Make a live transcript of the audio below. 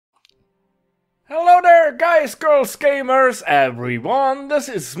Hello there, guys, girls, gamers, everyone. This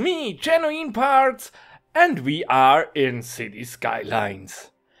is me, GenuineParts, and we are in Cities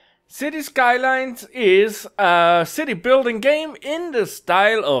Skylines. Cities Skylines is a city building game in the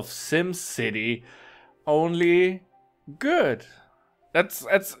style of SimCity, only good. That's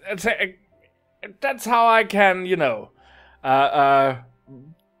how I can,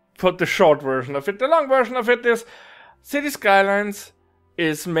 put the short version of it. The long version of it is Cities Skylines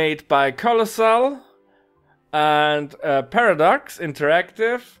is made by Colossal and Paradox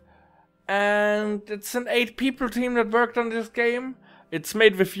Interactive, and it's an 8-people team that worked on this game. It's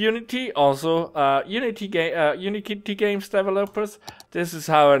made with Unity, also Unity Games developers. This is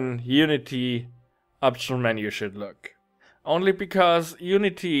how an Unity option menu should look. Only because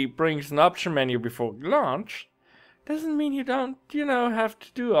Unity brings an option menu before launch doesn't mean you don't, have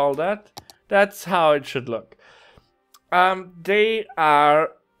to do all that. That's how it should look. They are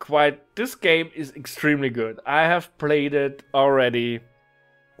this game is extremely good. I have played it already.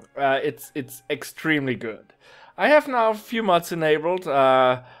 It's extremely good. I have now a few mods enabled,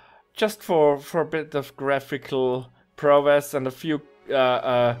 just for a bit of graphical prowess and a few,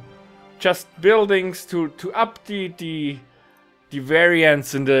 just buildings to up the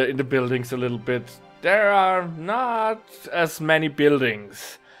variance in the buildings a little bit. There are not as many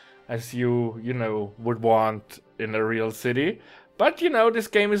buildings as you would want in a real city. But this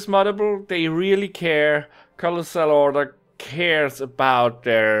game is moddable. They really care. Colossal Order cares about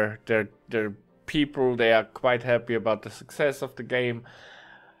their people. They are quite happy about the success of the game.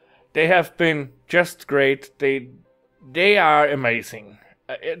 They have been just great. They are amazing.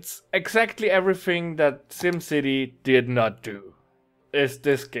 It's exactly everything that SimCity did not do. Is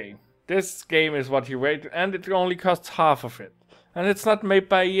this game. This game is what you wait, and it only costs half of it. And it's not made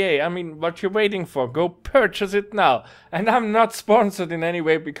by EA. I mean, what you're waiting for? Go purchase it now. And I'm not sponsored in any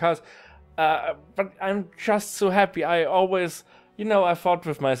way because... but I'm just so happy. I always... I thought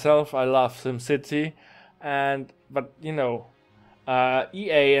with myself, I love SimCity. But,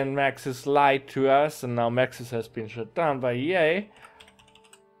 EA and Maxis lied to us. And now Maxis has been shut down by EA.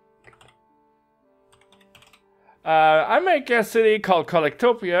 I make a city called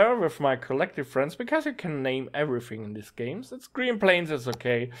Collectopia with my collective friends because you can name everything in these games. It's Green Plains is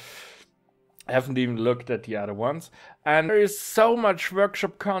okay. I haven't even looked at the other ones. And there is so much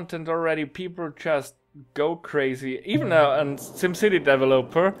workshop content already. People just go crazy. Even a SimCity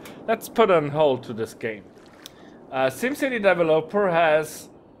developer, let's put on hold to this game. SimCity developer has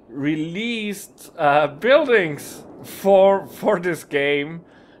released buildings for this game.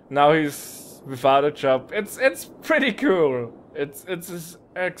 Now he's without a job. It's pretty cool. It's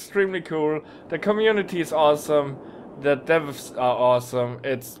extremely cool. The community is awesome. The devs are awesome.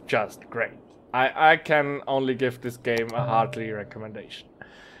 It's just great. I can only give this game a hearty recommendation.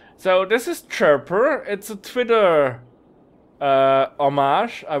 So this is Chirper. It's a Twitter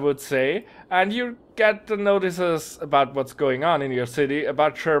homage, I would say, and you get the notices about what's going on in your city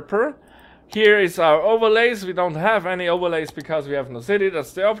about Chirper. Here is our overlays. We don't have any overlays because we have no city.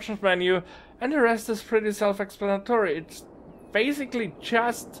 That's the options menu. And the rest is pretty self-explanatory. It's basically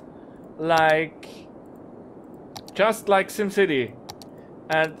just like SimCity.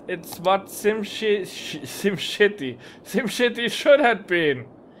 And it's what SimCity should have been.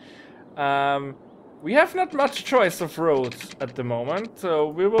 We have not much choice of roads at the moment. So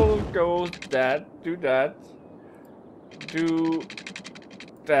we will go do that.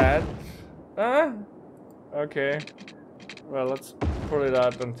 Okay. Well, let's pull it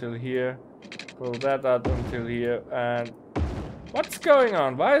out until here. Pull that out until here. And what's going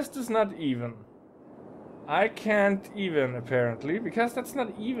on? Why is this not even? I can't even, apparently, because that's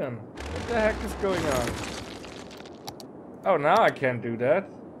not even. What the heck is going on? Oh, now I can't do that.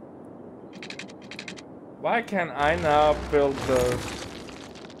 Why can I now build those?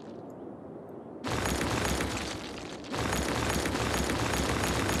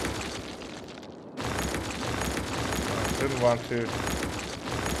 Didn't want to.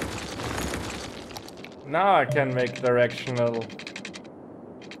 Now I can make directional.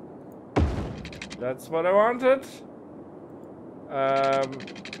 That's what I wanted.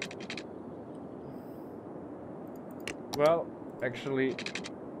 Well, actually,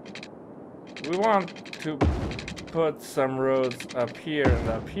 we want to put some roads up here and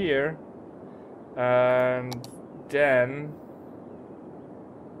up here. And then...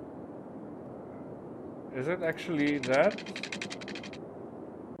 Is it actually that?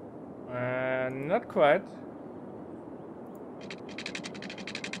 Not quite.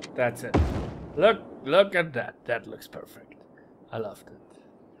 That's it. Look at that. That looks perfect. I loved it.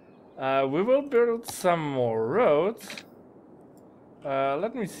 We will build some more roads.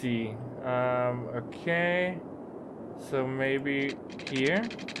 Let me see. Okay. So maybe here.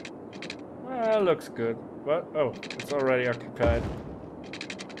 Looks good. What? Oh, it's already occupied.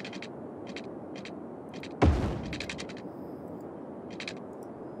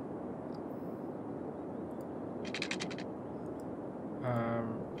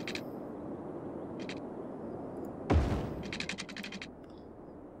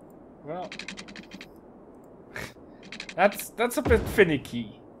 Well, that's a bit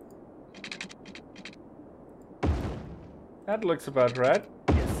finicky. That looks about right.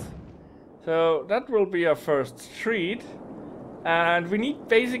 Yes. So that will be our first street, and we need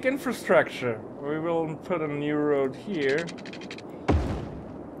basic infrastructure. We will put a new road here,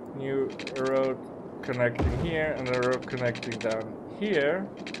 new road connecting here, and a road connecting down here.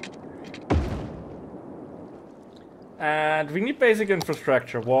 And we need basic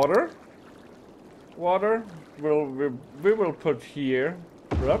infrastructure. Water. Water we will put here.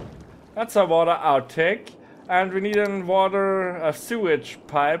 That's a water outtake. And we need a sewage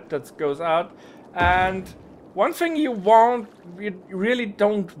pipe that goes out. And one thing you really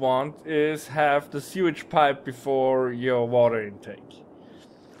don't want is have the sewage pipe before your water intake.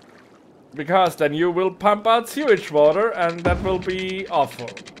 Because then you will pump out sewage water and that will be awful.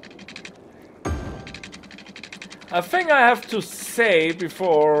 A thing I have to say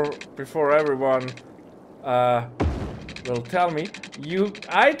before everyone will tell me,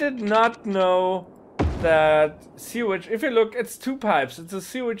 I did not know that sewage, if you look, it's two pipes, it's a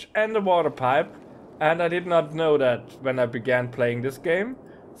sewage and a water pipe, and I did not know that when I began playing this game.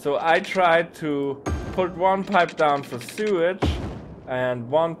 So I tried to put one pipe down for sewage and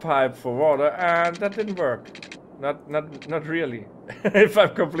one pipe for water, and that didn't work. Not really. If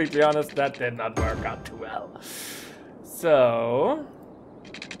I'm completely honest, that did not work out too well. So,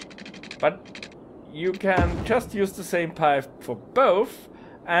 but you can just use the same pipe for both,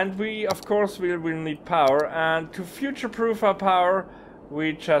 and we of course will need power, and to future-proof our power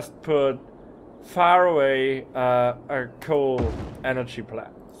we just put far away a coal energy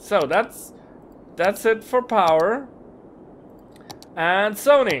plant. So that's it for power. And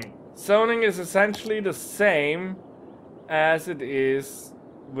zoning. Zoning is essentially the same as it is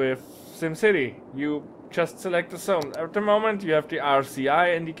with SimCity. You just select the zone. At the moment you have the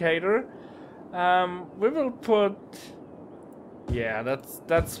RCI indicator. We will put, yeah,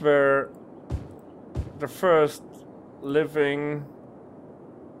 that's where the first living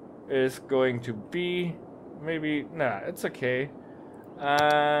is going to be. Maybe, nah, it's okay.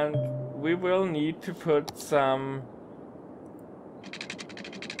 And we will need to put some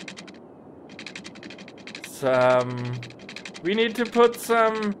we need to put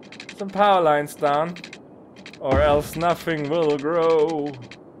some power lines down, or else nothing will grow.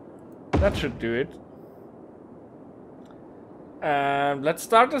 That should do it. And let's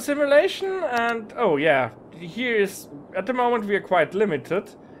start the simulation. And oh yeah, here is, at the moment we are quite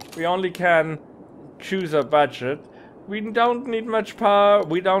limited. We only can choose a budget. We don't need much power,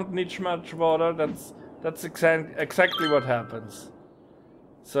 we don't need much water. That's exactly what happens.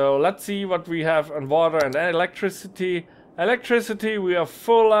 So let's see what we have on water and electricity. Electricity we are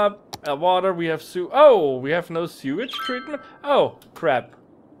full up. Water we have oh, we have no sewage treatment. Oh crap.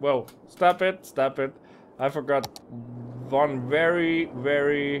 Whoa, stop it. I forgot one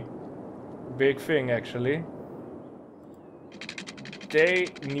very big thing actually. They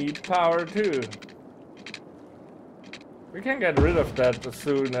need power too. We can get rid of that as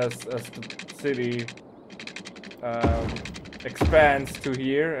soon as the city expands to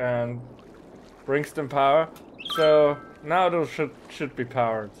here and brings them power. So now those should be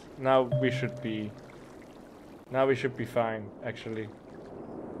powered. Now we should be fine actually.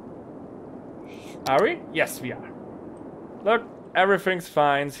 Are we? Yes, we are. Look, everything's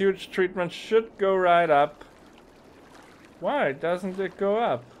fine. Sewage treatment should go right up. Why doesn't it go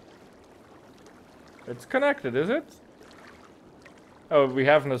up? It's connected, is it? Oh, we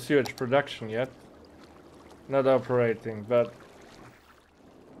have no sewage production yet. Not operating, but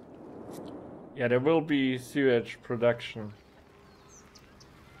yeah, there will be sewage production.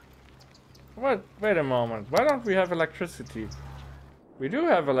 What? Wait a moment. Why don't we have electricity? We do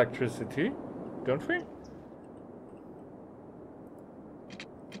have electricity, don't we?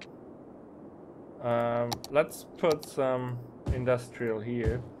 Let's put some industrial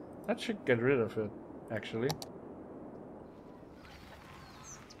here. That should get rid of it, actually.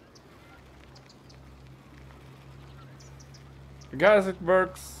 Because it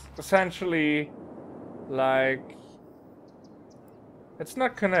works essentially like... It's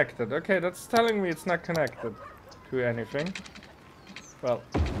not connected. Okay, that's telling me it's not connected to anything. Well,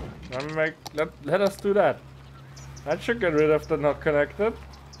 let us do that. That should get rid of the not connected.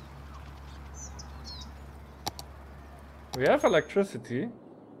 We have electricity.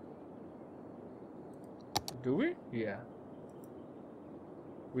 Do we? Yeah.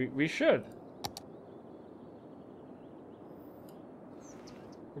 We should.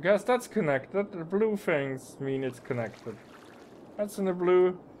 Because that's connected. The blue things mean it's connected. That's in the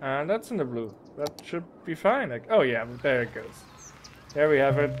blue, and that's in the blue. That should be fine. Like, oh yeah, there it goes. There we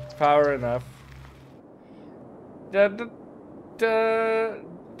have it. Power enough. The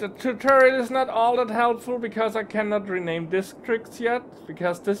tutorial is not all that helpful because I cannot rename districts yet.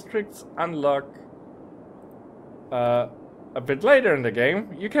 Because districts unlock a bit later in the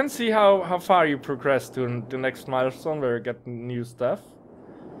game. You can see how far you progress to the next milestone where you get new stuff.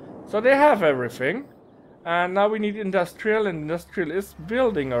 So they have everything. And now we need industrial, and industrial is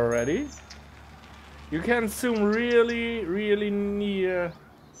building already. You can zoom really near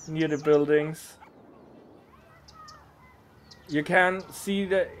the buildings. You can see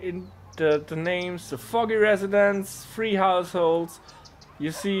the names, the foggy residents, free households.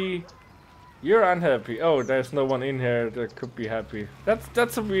 You see, you're unhappy. Oh, there's no one in here that could be happy.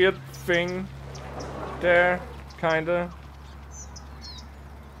 That's a weird thing there, kinda.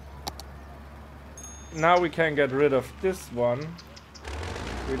 Now we can get rid of this one.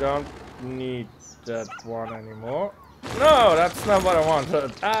 We don't need that one anymore. No, that's not what I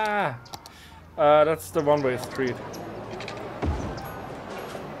wanted. Ah! That's the one-way street.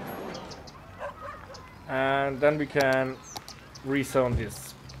 And then we can rezone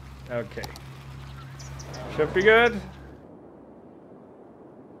this. Okay. Should be good.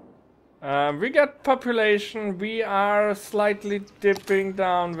 We got population. We are slightly dipping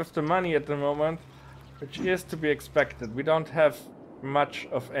down with the money at the moment, which is to be expected. We don't have much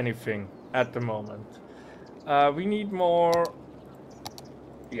of anything at the moment. We need more.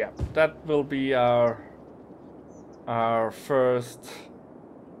 Yeah, that will be our first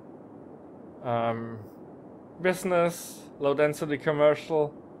business. Low density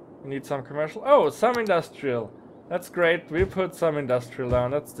commercial. We need some commercial. Oh, some industrial. That's great. We put some industrial down.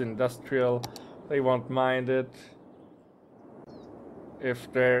 That's the industrial. They won't mind it.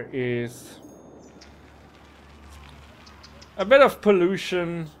 If there is a bit of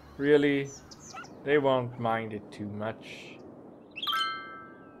pollution, really, they won't mind it too much.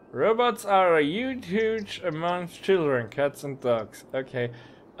 Robots are a huge amongst children, cats and dogs. Okay,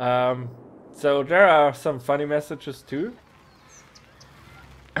 so there are some funny messages too.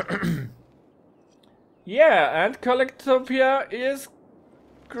 Yeah, and Collectopia is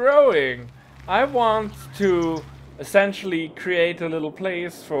growing. I want to essentially create a little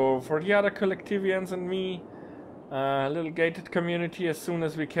place for the other Collectivians and me. A little gated community as soon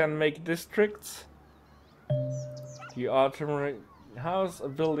as we can make districts. The autumn how's a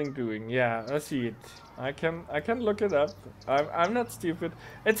building doing? Yeah, I see it. I can look it up. I'm not stupid.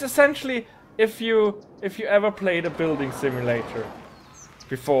 It's essentially if you ever played a building simulator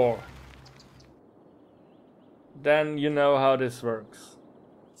before, then you know how this works.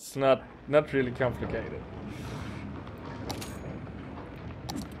 It's not really complicated.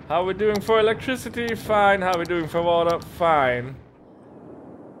 How we doing for electricity? Fine. How we doing for water? Fine.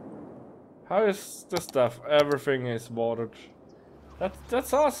 How is the stuff? Everything is watered.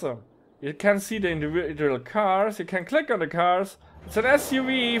 That's awesome. You can see the individual cars. You can click on the cars. It's an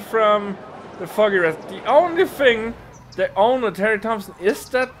SUV from the Foggy Rest. The only thing they own with Terry Thompson is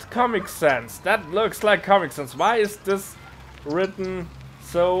that Comic Sans. That looks like Comic Sans. Why is this written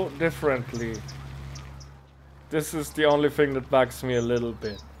so differently? This is the only thing that bugs me a little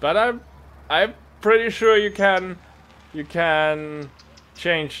bit. But I'm pretty sure you can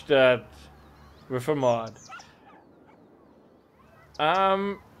change that with a mod.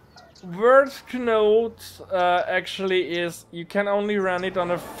 Worth to note actually is you can only run it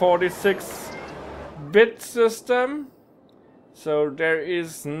on a 46-bit system. So there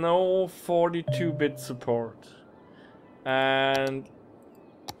is no 42-bit support. And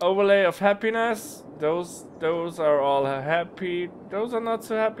overlay of happiness, those are all happy. Those are not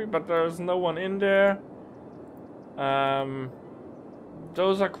so happy, but there's no one in there.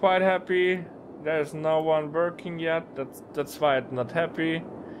 Those are quite happy. There's no one working yet. That's why I'm not happy.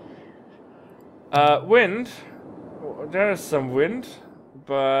 Wind. There is some wind,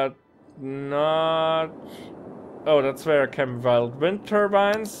 but not. Oh, that's where I can build wind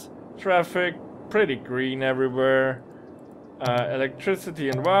turbines. Traffic, pretty green everywhere. Electricity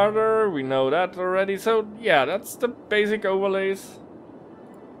and water, we know that already. So yeah, that's the basic overlays.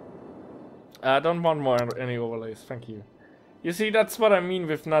 I don't want any overlays, thank you. You see, that's what I mean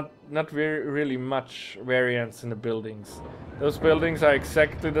with not really much variance in the buildings. Those buildings are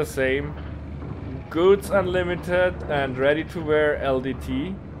exactly the same. Goods Unlimited and Ready to Wear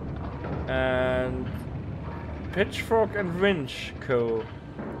LDT. And Pitchfork and Winch Co.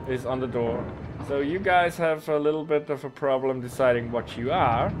 is on the door. So you guys have a little bit of a problem deciding what you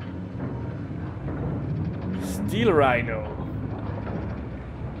are. Steel Rhino.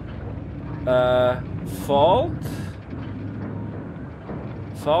 Fault?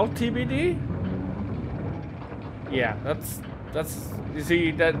 Fault TBD? Yeah, that's you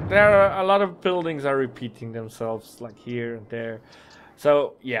see that there are a lot of buildings are repeating themselves like here and there.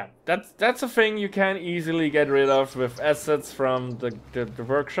 So yeah, that's a thing you can easily get rid of with assets from the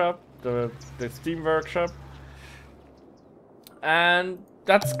workshop, the Steam workshop. And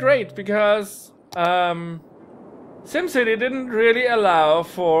that's great because SimCity didn't really allow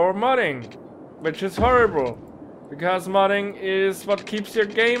for modding, which is horrible because modding is what keeps your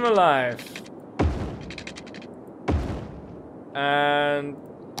game alive. And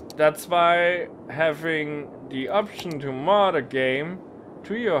that's why having the option to mod a game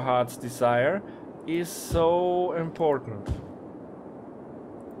to your heart's desire is so important.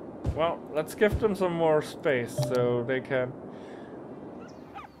 Well, let's give them some more space so they can...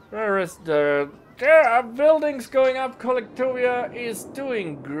 Where is the... There are buildings going up. Collectovia is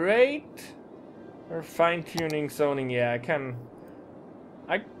doing great. We're fine-tuning zoning. Yeah,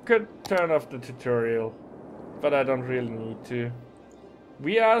 I could turn off the tutorial, but I don't really need to.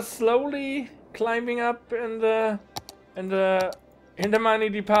 We are slowly climbing up in the money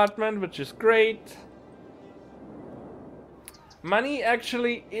department, which is great. Money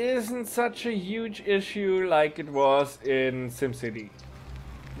actually isn't such a huge issue like it was in SimCity.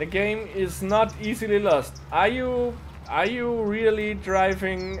 The game is not easily lost. Are you really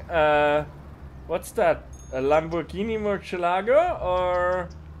driving what's that? A Lamborghini Murcielago or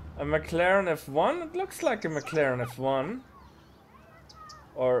a McLaren F1? It looks like a McLaren F1.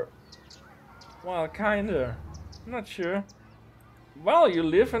 Or, well, kinda. I'm not sure. Well, you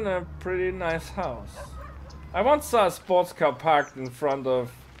live in a pretty nice house. I once saw a sports car parked in front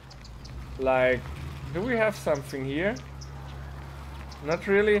of, like, do we have something here? Not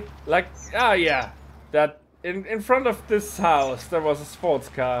really. Like, ah, yeah. That in front of this house there was a sports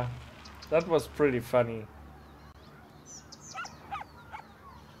car. That was pretty funny.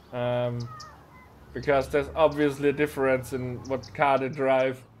 Because there's obviously a difference in what car they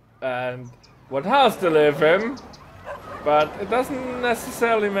drive and what house they live in. But it doesn't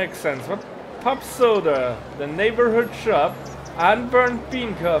necessarily make sense. What? Pop Soda, the neighborhood shop, unburned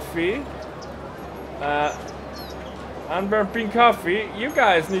bean coffee. Unburned bean coffee, you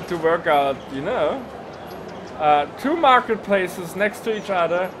guys need to work out, you know. Two marketplaces next to each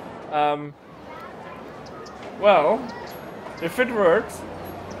other. Well, if it works.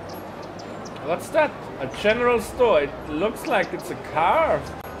 What's that? A general store. It looks like it's a car.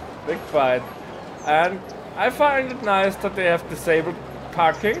 Big bite. And I find it nice that they have disabled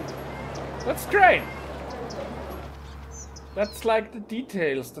parking. That's great. That's like the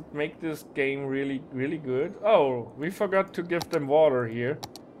details that make this game really, really good. Oh, we forgot to give them water here.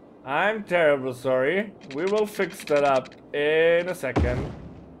 I'm terrible sorry. We will fix that up in a second.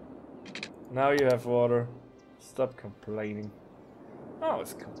 Now you have water. Stop complaining. Oh,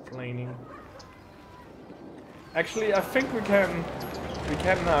 it's complaining. Actually, I think we can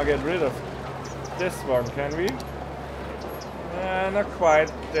now get rid of this one, can we? Not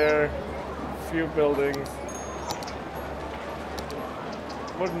quite. There are a few buildings.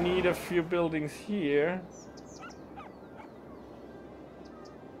 Would need a few buildings here.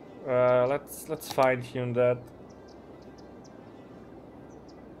 Let's fine tune that.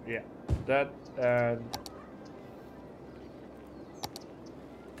 Yeah, that and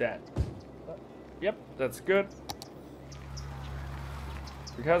that. Yep, that's good.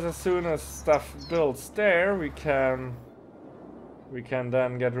 Because as soon as stuff builds there, we can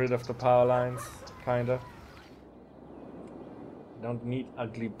then get rid of the power lines, kinda. Don't need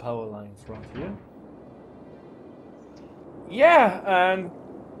ugly power lines right here. Yeah, and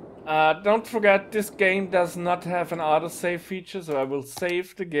don't forget this game does not have an autosave feature, so I will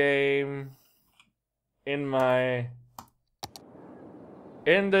save the game in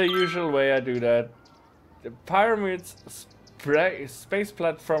the usual way I do that. The Pyramids space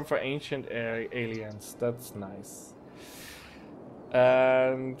platform for ancient aliens. That's nice.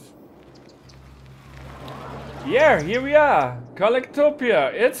 And yeah, here we are.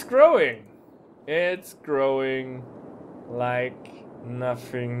 Collectopia. It's growing. It's growing like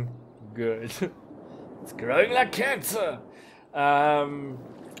nothing good. It's growing like cancer.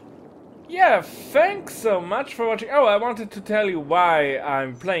 Yeah, thanks so much for watching. Oh, I wanted to tell you why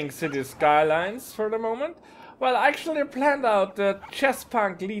I'm playing Cities Skylines for the moment. Well, actually I planned out that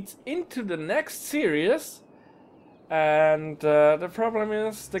Chesspunk leads into the next series. And the problem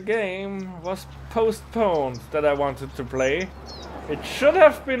is the game was postponed that I wanted to play. It should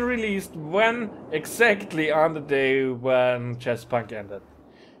have been released exactly on the day when Chesspunk ended.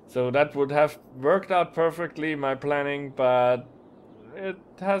 So that would have worked out perfectly, my planning, but it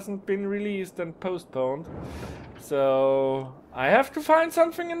hasn't been released and postponed. So I have to find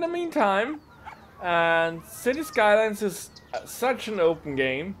something in the meantime. And Cities Skylines is such an open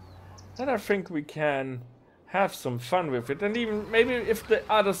game that I think we can have some fun with it. And even maybe if the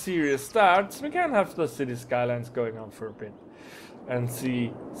other series starts, we can have the Cities Skylines going on for a bit. And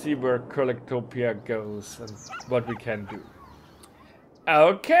see where Collectopia goes and what we can do.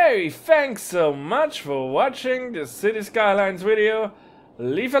 Okay, thanks so much for watching this Cities Skylines video.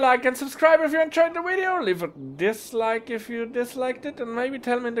 Leave a like and subscribe if you enjoyed the video. Leave a dislike if you disliked it, and maybe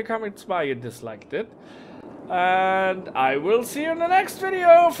tell me in the comments why you disliked it. And I will see you in the next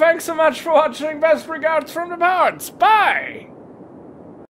video. Thanks so much for watching. Best regards from the parts. Bye!